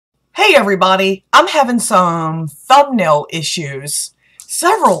Hey everybody, I'm having some thumbnail issues.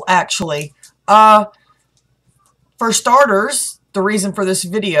 Several actually. For starters, the reason for this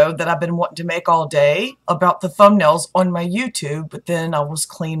video that I've been wanting to make all day about the thumbnails on my YouTube, but then I was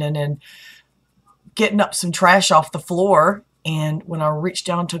cleaning and getting up some trash off the floor, and when I reached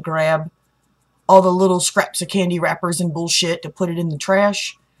down to grab all the little scraps of candy wrappers and bullshit to put it in the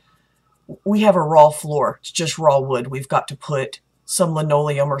trash, we have a raw floor. It's just raw wood. We've got to put some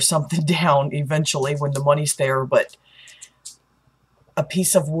linoleum or something down eventually when the money's there, but a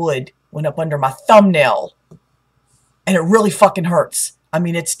piece of wood went up under my thumbnail and it really fucking hurts. I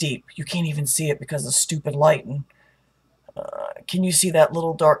mean, it's deep. You can't even see it because of stupid lighting. Can you see that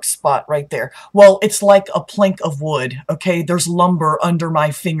little dark spot right there? Well, it's like a plank of wood, okay? There's lumber under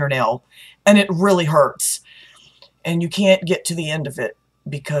my fingernail and it really hurts. And you can't get to the end of it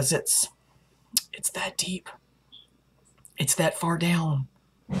because it's that deep. It's that far down.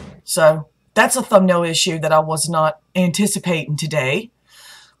 So that's a thumbnail issue that I was not anticipating today.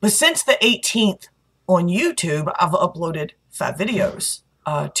 But since the 18th on YouTube, I've uploaded 5 videos.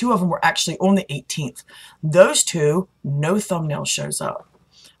 2 of them were actually on the 18th. Those 2, no thumbnail shows up.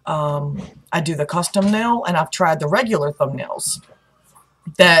 I do the custom nail, and I've tried the regular thumbnails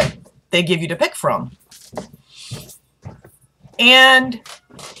that they give you to pick from. And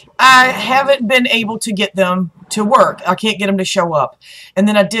I haven't been able to get them to work. I can't get them to show up. And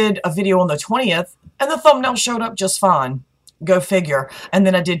then I did a video on the 20th, and the thumbnail showed up just fine. Go figure. And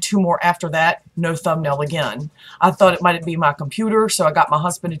then I did 2 more after that, no thumbnail again. I thought it might be my computer, so I got my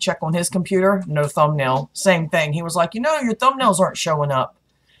husband to check on his computer. No thumbnail. Same thing. He was like, you know, your thumbnails aren't showing up.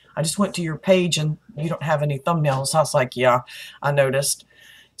 I just went to your page and you don't have any thumbnails. I was like, yeah, I noticed.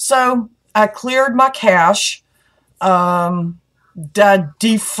 So I cleared my cache.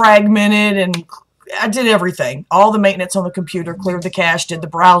 Defragmented, and I did everything. All the maintenance on the computer, cleared the cache, did the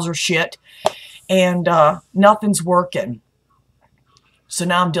browser shit, and nothing's working. So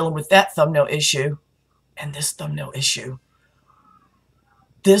now I'm dealing with that thumbnail issue and this thumbnail issue.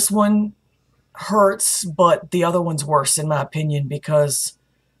 This one hurts, but the other one's worse in my opinion because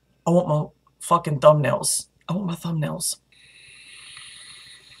I want my fucking thumbnails. I want my thumbnails.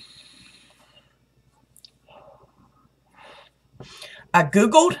 I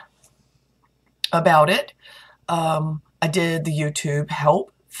Googled about it. I did the YouTube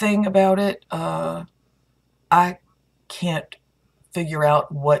help thing about it. I can't figure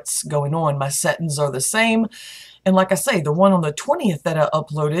out what's going on. My settings are the same. And like I say, the one on the 20th that I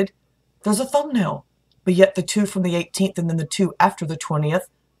uploaded, there's a thumbnail. But yet the 2 from the 18th and then the 2 after the 20th,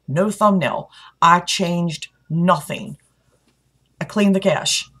 no thumbnail. I changed nothing. I cleaned the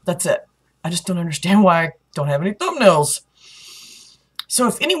cache. That's it. I just don't understand why I don't have any thumbnails. So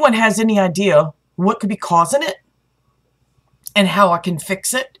if anyone has any idea what could be causing it and how I can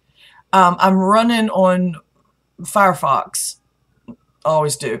fix it, I'm running on Firefox.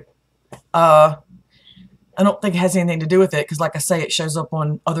 Always do. I don't think it has anything to do with it because, like I say, it shows up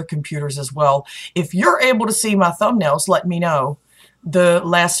on other computers as well. If you're able to see my thumbnails, let me know. The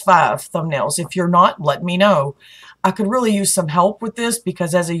last 5 thumbnails. If you're not, let me know. I could really use some help with this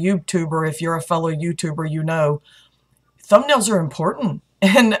because as a YouTuber, if you're a fellow YouTuber, you know, thumbnails are important,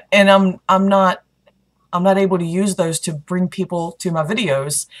 and I'm not able to use those to bring people to my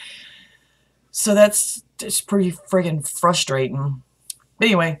videos. So that's just pretty friggin' frustrating. But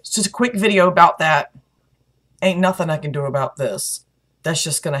anyway, it's just a quick video about that. Ain't nothing I can do about this. That's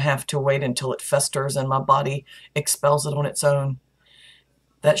just gonna have to wait until it festers and my body expels it on its own.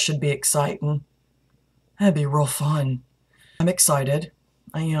 That should be exciting. That'd be real fun. I'm excited.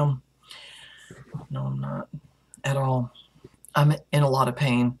 I am. No, I'm not at all. I'm in a lot of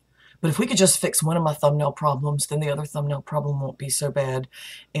pain. But if we could just fix one of my thumbnail problems, then the other thumbnail problem won't be so bad.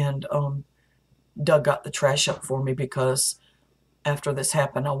 And Doug got the trash up for me because after this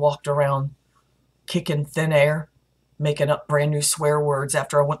happened, I walked around kicking thin air, making up brand new swear words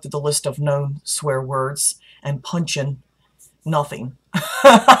after I went through the list of known swear words and punching nothing.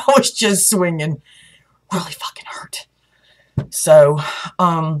 I was just swinging. Really fucking hurt. So,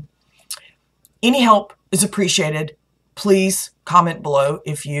 any help is appreciated. Please comment below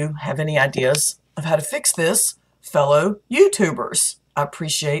if you have any ideas of how to fix this, fellow YouTubers. I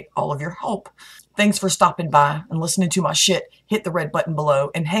appreciate all of your help. Thanks for stopping by and listening to my shit. Hit the red button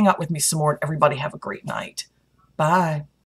below and hang out with me some more. And everybody have a great night. Bye.